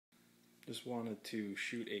Just wanted to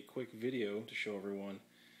shoot a quick video to show everyone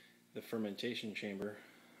the fermentation chamber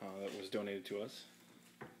that was donated to us.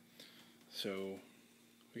 So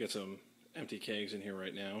we got some empty kegs in here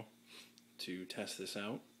right now to test this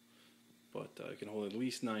out, but it can hold at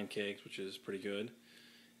least 9 kegs, which is pretty good,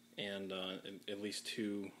 and at least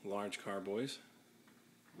 2 large carboys.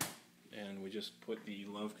 And we just put the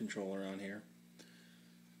love controller on here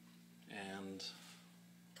and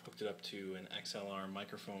hooked it up to an XLR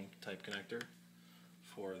microphone type connector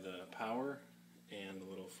for the power, and a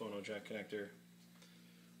little phono jack connector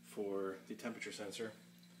for the temperature sensor,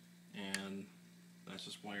 and that's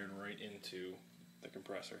just wired right into the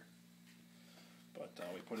compressor. But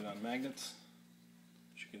we put it on magnets,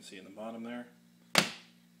 as you can see in the bottom there,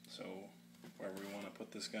 so wherever we want to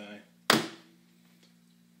put this guy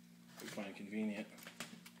we find convenient,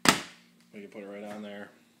 we can put it right on there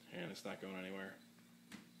and it's not going anywhere.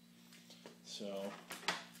 So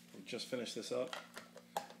we just finished this up.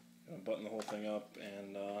 Gonna button the whole thing up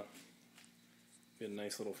and get a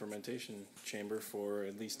nice little fermentation chamber for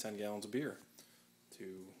at least 10 gallons of beer to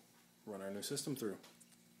run our new system through.